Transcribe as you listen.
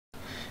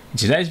In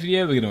today's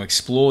video, we're going to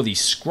explore the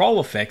scroll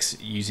effects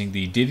using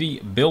the Divi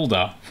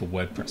builder for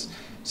WordPress.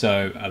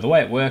 So the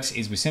way it works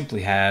is we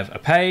simply have a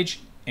page,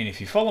 and if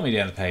you follow me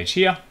down the page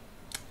here,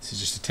 this is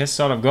just a test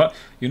site I've got,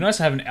 you'll notice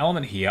I have an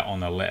element here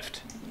on the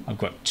left. I've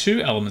got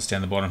two elements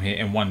down the bottom here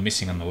and one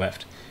missing on the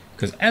left,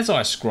 because as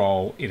I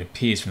scroll, it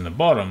appears from the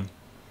bottom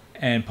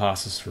and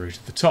passes through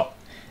to the top.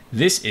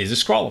 This is a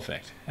scroll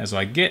effect. As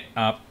I get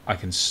up, I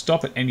can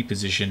stop at any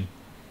position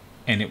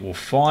and it will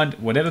find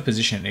whatever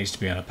position it needs to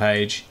be on a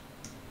page.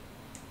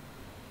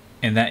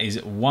 And that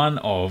is one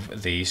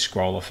of the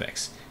scroll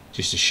effects,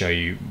 just to show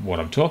you what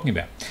I'm talking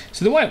about.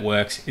 So the way it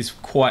works is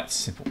quite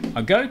simple.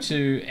 I go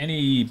to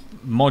any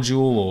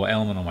module or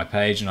element on my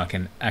page and I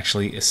can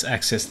actually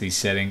access these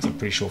settings, I'm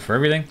pretty sure, for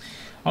everything.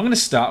 I'm going to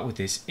start with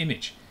this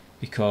image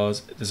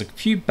because there's a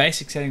few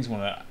basic settings I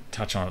want to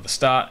touch on at the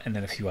start and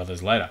then a few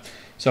others later.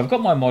 So I've got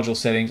my module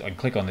settings. I can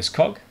click on this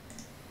cog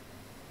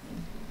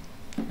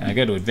and I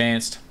go to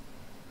advanced,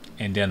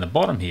 and down the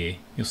bottom here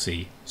you'll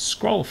see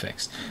scroll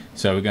effects.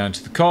 So we're going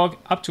to the cog,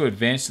 up to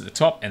advanced at the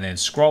top, and then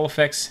scroll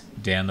effects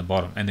down the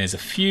bottom, and there's a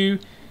few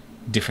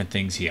different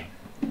things here.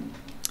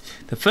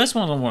 The first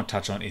one I want to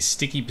touch on is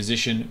sticky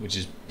position, which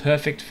is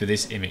perfect for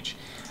this image.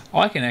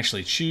 I can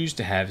actually choose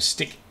to have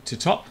stick to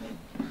top,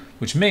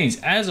 which means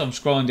as I'm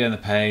scrolling down the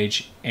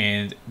page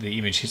and the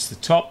image hits the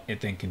top,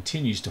 it then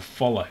continues to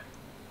follow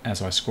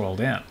as I scroll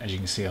down, as you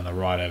can see on the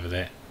right over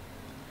there.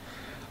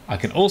 I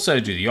can also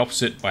do the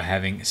opposite by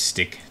having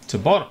stick to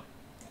bottom.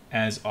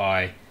 As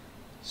I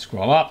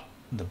scroll up,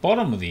 the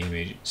bottom of the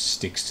image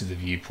sticks to the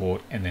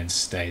viewport and then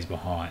stays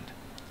behind.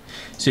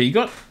 So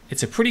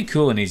it's a pretty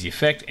cool and easy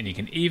effect, and you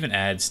can even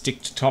add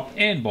stick to top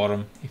and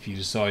bottom if you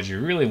decide you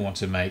really want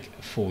to make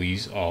full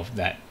use of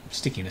that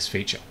stickiness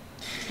feature.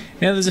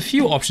 Now there's a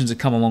few options that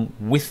come along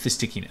with the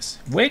stickiness.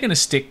 We're going to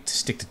stick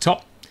to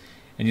top,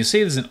 and you'll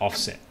see there's an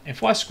offset.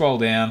 If I scroll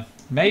down,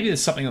 maybe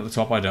there's something at the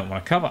top I don't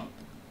want to cover.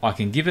 I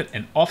can give it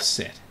an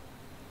offset,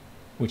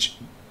 which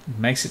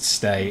makes it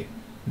stay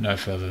no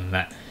further than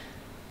that.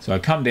 So I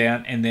come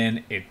down and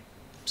then it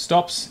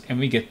stops and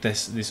we get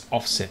this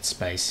offset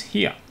space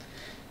here.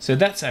 So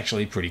that's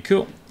actually pretty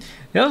cool.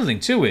 The other thing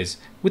too is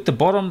with the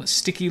bottom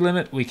sticky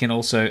limit, we can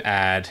also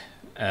add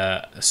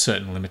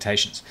certain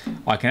limitations.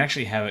 I can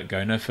actually have it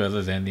go no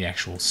further than the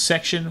actual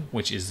section,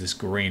 which is this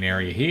green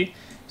area here.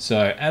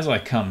 So as I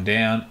come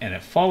down and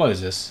it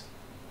follows us,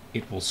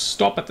 it will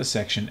stop at the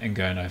section and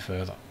go no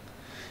further.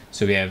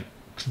 So we have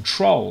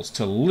controls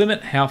to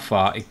limit how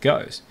far it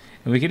goes.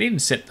 And we can even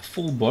set the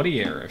full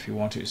body area if you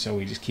want to. So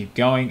we just keep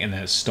going and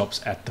then it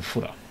stops at the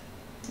footer.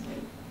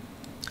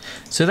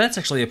 So that's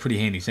actually a pretty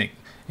handy thing.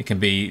 It can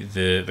be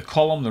the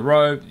column, the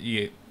row,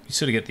 you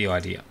sort of get the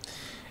idea.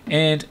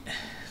 And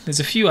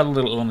there's a few other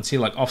little elements here,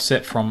 like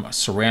offset from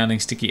surrounding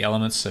sticky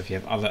elements. So if you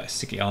have other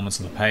sticky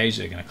elements on the page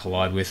they're going to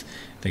collide with,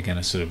 they're going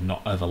to sort of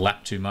not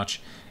overlap too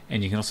much.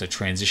 And you can also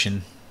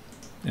transition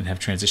and have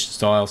transition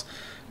styles.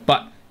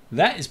 But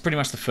that is pretty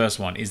much the first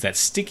one, is that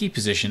sticky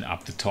position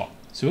up the top.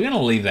 So we're going to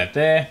leave that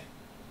there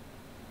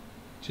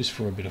just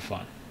for a bit of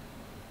fun.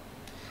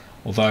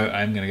 Although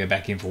I'm going to go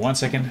back in for 1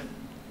 second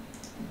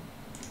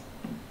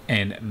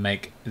and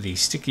make the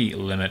sticky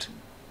limit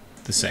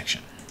the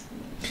section.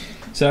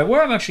 So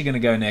where I'm actually going to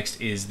go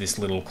next is this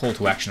little call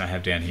to action I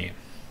have down here.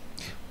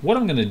 What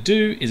I'm going to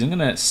do is I'm going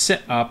to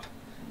set up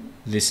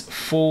this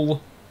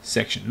full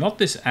section, not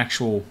this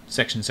actual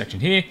section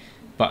here,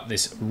 but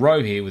this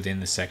row here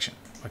within the section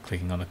by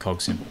clicking on the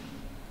cog symbol.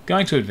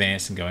 Going to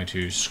advanced and going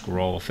to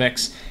scroll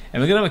effects,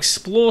 and we're going to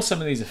explore some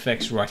of these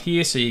effects right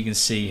here so you can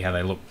see how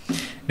they look.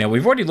 Now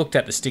we've already looked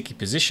at the sticky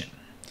position,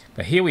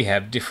 but here we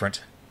have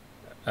different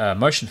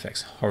motion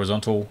effects: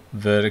 horizontal,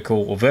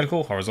 vertical, or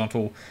vertical,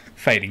 horizontal,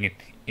 fading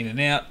in and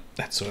out,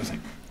 that sort of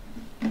thing.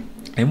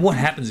 And what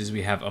happens is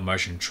we have a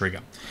motion trigger.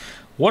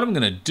 What I'm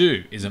going to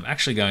do is I'm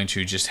actually going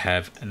to just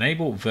have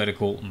enable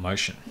vertical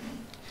motion.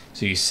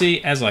 So you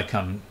see as I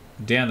come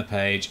down the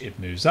page, it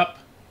moves up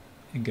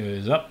and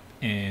goes up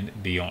and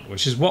beyond,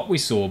 which is what we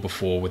saw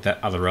before with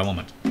that other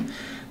element.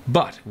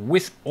 But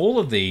with all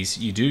of these,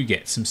 you do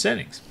get some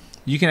settings.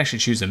 You can actually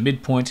choose a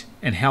midpoint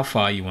and how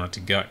far you want it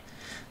to go.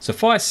 So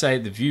if I say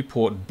the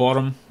viewport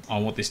bottom, I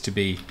want this to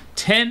be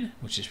 10,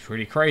 which is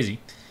pretty crazy,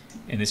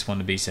 and this one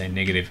to be, say,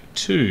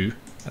 -2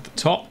 at the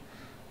top,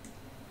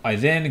 I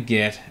then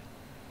get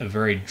a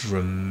very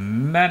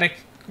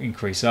dramatic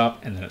increase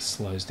up and then it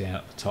slows down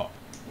at the top,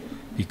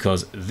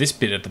 because this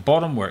bit at the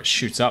bottom where it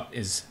shoots up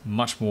is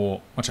much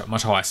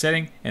higher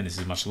setting, and this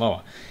is much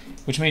lower,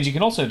 which means you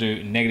can also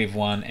do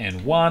 -1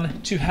 and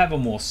 1 to have a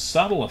more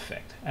subtle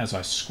effect. As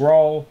I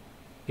scroll,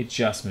 it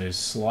just moves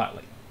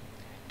slightly.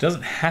 It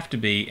doesn't have to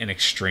be an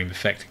extreme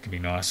effect. It can be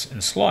nice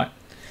and slight.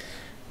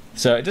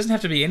 So it doesn't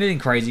have to be anything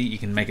crazy. You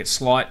can make it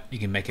slight, you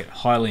can make it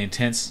highly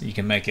intense, you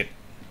can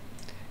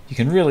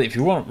really, if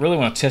you really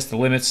want to test the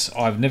limits,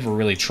 I've never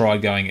really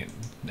tried going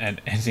at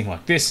anything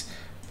like this.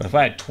 But if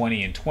I had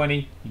 20 and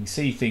 20, you can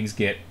see things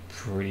get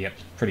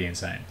pretty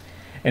insane.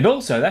 And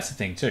also, that's the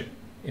thing too.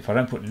 If I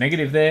don't put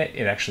negative there,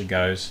 it actually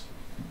goes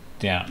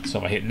down. So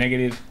if I hit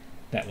negative,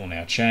 that will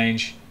now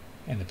change.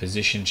 and the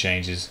position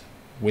changes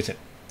with it.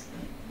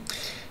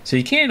 So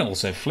you can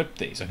also flip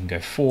these. I can go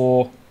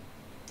 4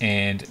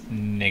 and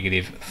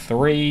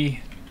 -3.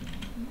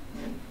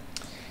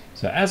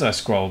 So as I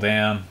scroll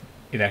down,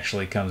 it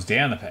actually comes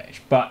down the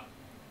page, but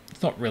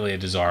it's not really a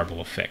desirable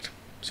effect.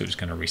 So we're just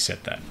going to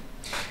reset that.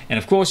 And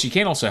of course, you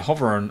can also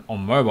hover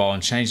on mobile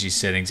and change these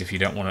settings if you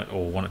don't want it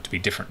or want it to be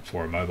different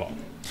for a mobile.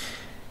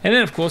 And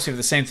then of course, we have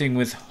the same thing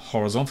with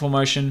horizontal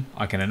motion.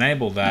 I can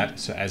enable that.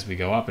 So as we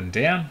go up and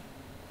down,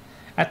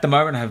 at the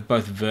moment I have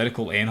both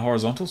vertical and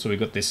horizontal. So we've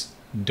got this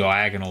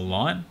diagonal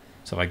line.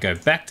 So if I go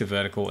back to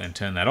vertical and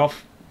turn that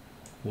off,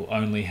 we'll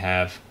only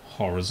have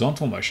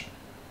horizontal motion.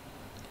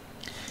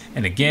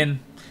 And again,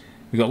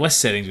 we've got less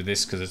settings with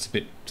this because it's a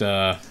bit,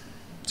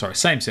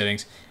 same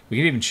settings. We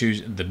can even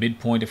choose the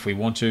midpoint if we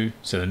want to.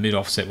 So the mid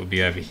offset would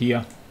be over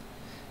here.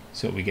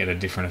 So we get a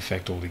different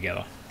effect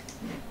altogether.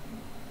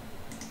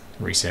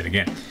 Reset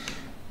again.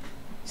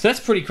 So that's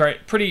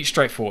pretty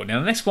straightforward. Now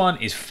the next one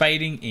is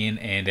fading in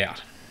and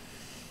out.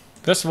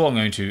 First of all, I'm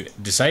going to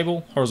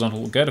disable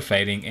horizontal, go to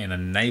fading and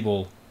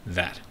enable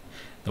that.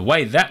 The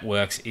way that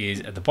works is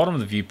at the bottom of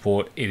the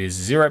viewport, it is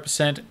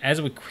 0%.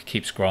 As we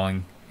keep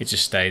scrolling, it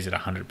just stays at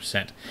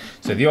 100%.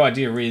 So the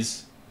idea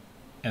is,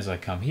 as I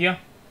come here,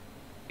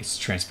 it's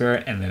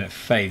transparent and then it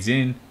fades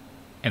in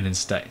and then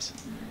stays.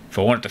 If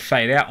I want it to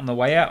fade out on the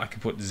way out, I can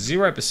put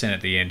 0%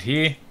 at the end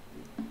here.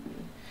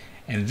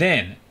 And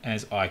then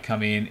as I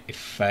come in, it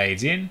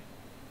fades in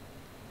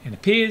and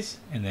appears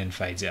and then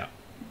fades out.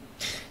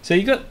 So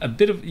you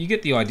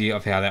get the idea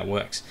of how that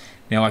works.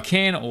 Now I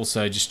can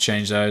also just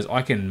change those.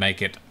 I can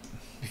make it,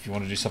 if you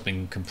want to do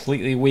something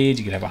completely weird,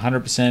 you could have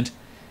 100%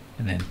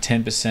 and then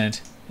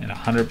 10% and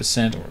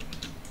 100%,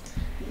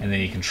 and then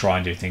you can try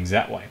and do things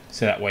that way.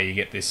 So that way you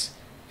get this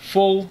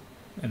full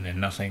and then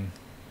nothing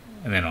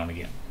and then on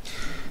again.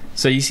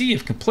 So you see you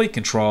have complete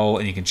control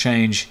and you can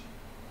change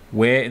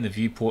where in the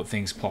viewport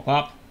things pop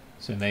up.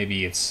 So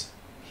maybe it's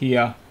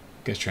here,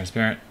 goes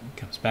transparent,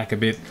 comes back a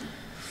bit.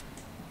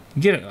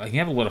 You can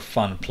have a lot of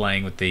fun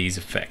playing with these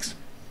effects.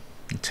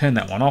 Turn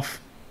that one off.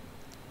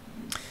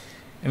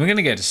 And we're going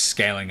to go to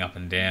scaling up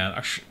and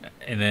down.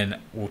 And then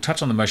we'll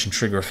touch on the motion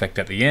trigger effect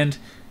at the end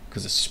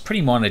because it's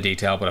pretty minor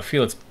detail, but I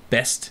feel it's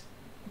best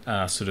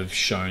sort of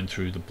shown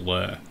through the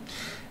blur.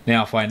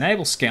 Now, if I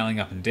enable scaling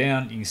up and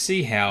down, you can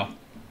see how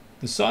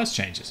the size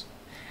changes.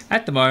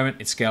 At the moment,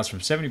 it scales from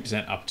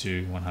 70% up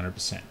to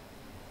 100%.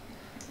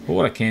 But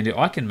what I can do,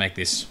 I can make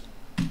this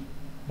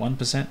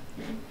 1%.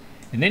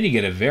 And then you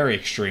get a very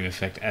extreme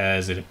effect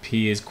as it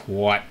appears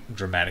quite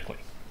dramatically.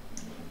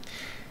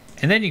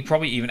 And then you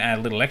probably even add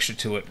a little extra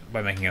to it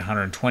by making it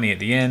 120 at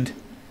the end.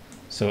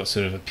 So it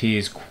sort of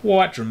appears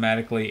quite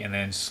dramatically and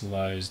then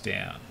slows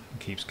down and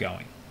keeps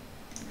going.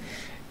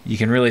 You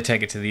can really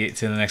take it to the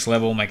next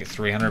level, make it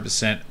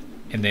 300%,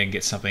 and then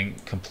get something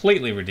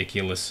completely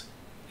ridiculous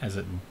as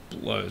it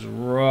blows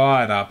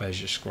right up as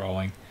you're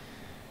scrolling.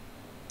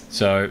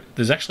 So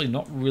there's actually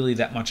not really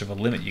that much of a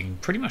limit. You can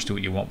pretty much do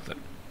what you want with it.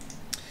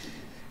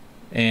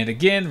 And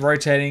again,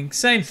 rotating,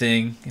 same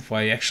thing. If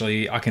I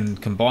can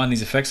combine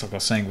these effects like I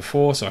was saying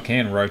before, so I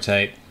can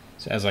rotate.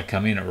 So as I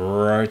come in, it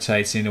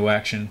rotates into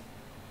action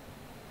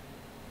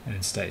and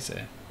then stays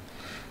there.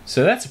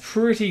 So that's a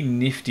pretty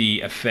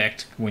nifty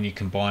effect when you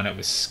combine it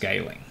with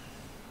scaling.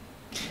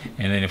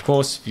 And then of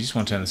course, if you just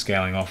want to turn the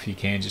scaling off, you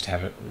can just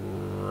have it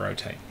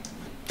rotate.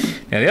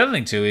 Now the other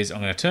thing too is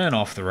I'm going to turn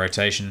off the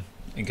rotation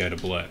and go to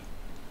blur.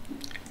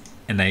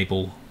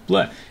 Enable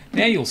blur.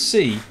 Now you'll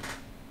see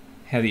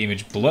how the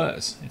image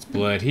blurs. It's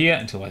blurred here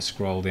until I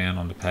scroll down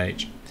on the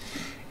page.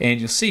 And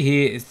you'll see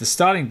here is the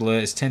starting blur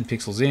is 10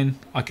 pixels in.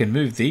 I can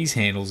move these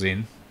handles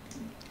in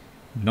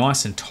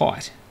nice and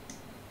tight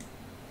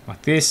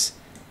like this.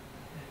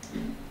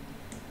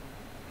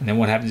 And then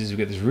what happens is we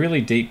get this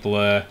really deep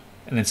blur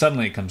and then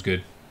suddenly it comes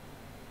good.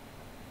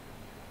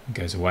 It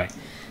goes away.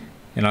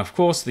 And of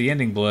course the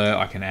ending blur,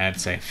 I can add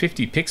say a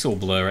 50 pixel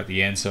blur at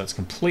the end so it's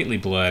completely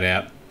blurred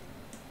out.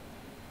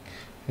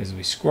 As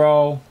we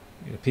scroll,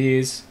 it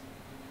appears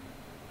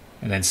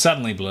and then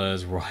suddenly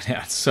blurs right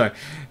out. So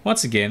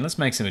once again, let's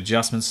make some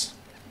adjustments.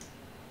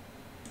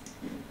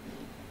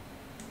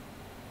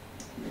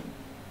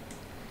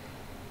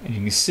 And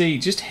you can see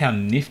just how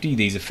nifty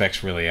these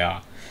effects really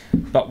are.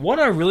 But what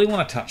I really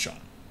want to touch on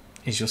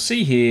is you'll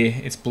see here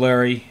it's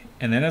blurry,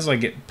 and then as I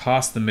get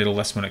past the middle,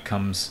 that's when it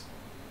comes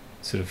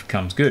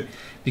good,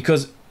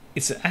 because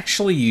it's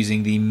actually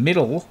using the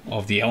middle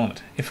of the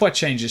element. If I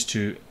change this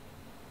to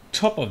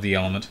top of the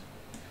element,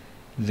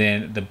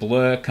 then the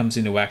blur comes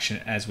into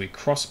action as we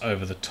cross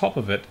over the top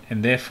of it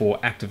and therefore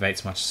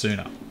activates much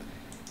sooner.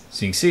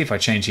 So you can see if I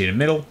change here to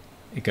middle,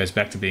 it goes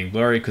back to being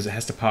blurry because it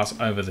has to pass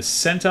over the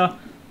center,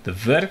 the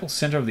vertical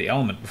center of the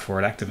element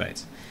before it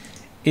activates.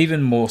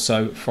 Even more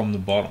so from the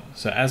bottom.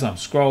 So as I'm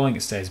scrolling,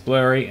 it stays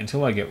blurry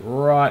until I get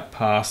right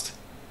past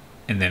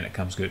and then it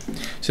comes good.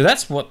 So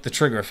that's what the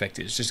trigger effect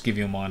is. Just to give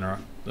you a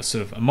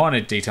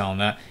minor detail on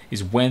that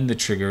is when the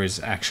trigger is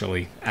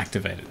actually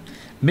activated.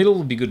 Middle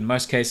would be good in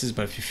most cases,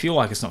 but if you feel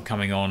like it's not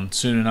coming on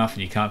soon enough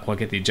and you can't quite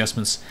get the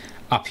adjustments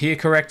up here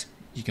correct,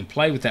 you can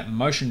play with that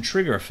motion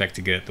trigger effect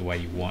to get it the way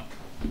you want.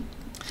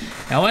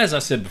 Now, as I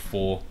said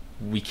before,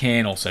 we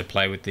can also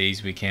play with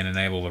these. We can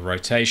enable the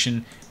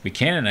rotation, we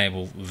can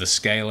enable the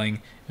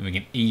scaling, and we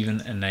can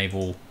even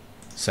enable,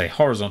 say,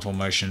 horizontal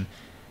motion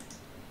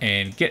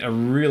and get a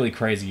really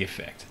crazy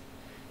effect.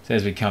 So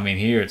as we come in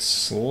here, it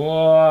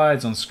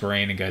slides on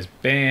screen and goes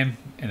bam,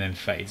 and then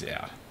fades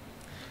out.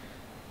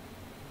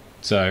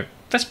 So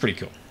that's pretty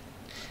cool.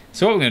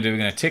 So what we're going to do, we're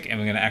going to tick and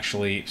we're going to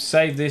actually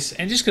save this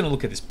and just going to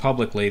look at this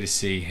publicly to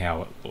see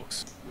how it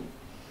looks.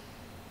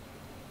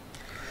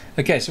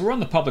 Okay, so we're on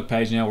the public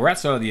page now. We're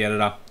outside of the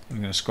editor. I'm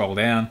going to scroll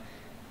down.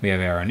 We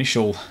have our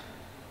initial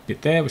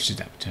bit there, which is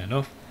now turned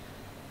off.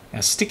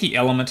 Our sticky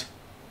element,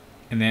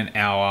 and then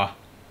our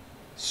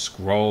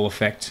scroll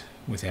effect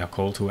with our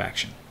call to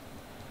action.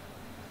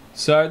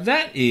 So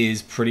that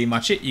is pretty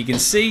much it. You can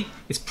see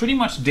it's pretty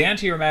much down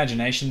to your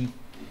imagination.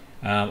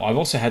 I've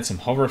also had some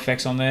hover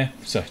effects on there,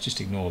 so just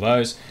ignore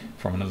those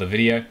from another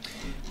video.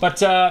 But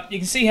you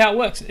can see how it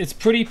works. It's a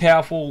pretty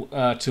powerful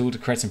tool to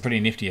create some pretty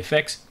nifty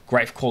effects.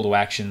 Great for call to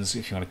actions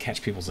if you want to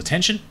catch people's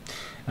attention.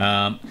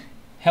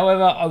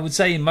 However, I would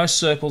say in most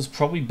circles,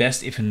 probably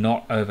best if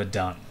not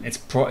overdone.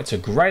 It's a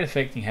great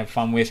effect you can have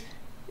fun with.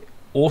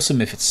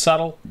 Awesome if it's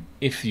subtle.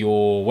 If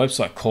your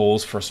website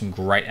calls for some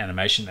great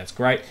animation, that's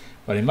great.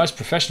 But in most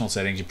professional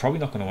settings, you're probably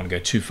not going to want to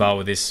go too far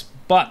with this.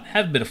 But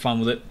have a bit of fun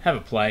with it, have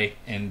a play,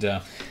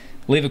 and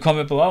leave a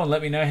comment below and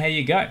let me know how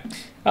you go.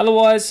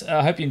 Otherwise,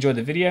 I hope you enjoyed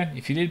the video.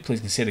 If you did, please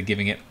consider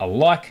giving it a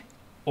like.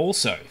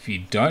 Also, if you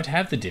don't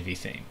have the Divi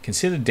theme,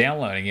 consider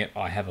downloading it.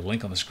 I have a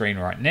link on the screen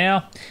right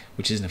now,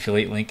 which is an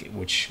affiliate link,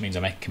 which means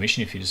I make a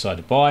commission if you decide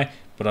to buy.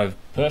 But I've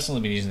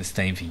personally been using this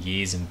theme for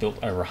years and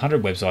built over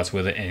 100 websites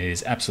with it, and it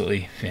is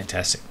absolutely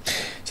fantastic.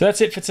 So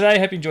that's it for today.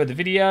 Hope you enjoyed the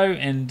video,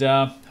 and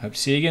hope to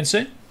see you again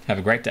soon. Have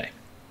a great day.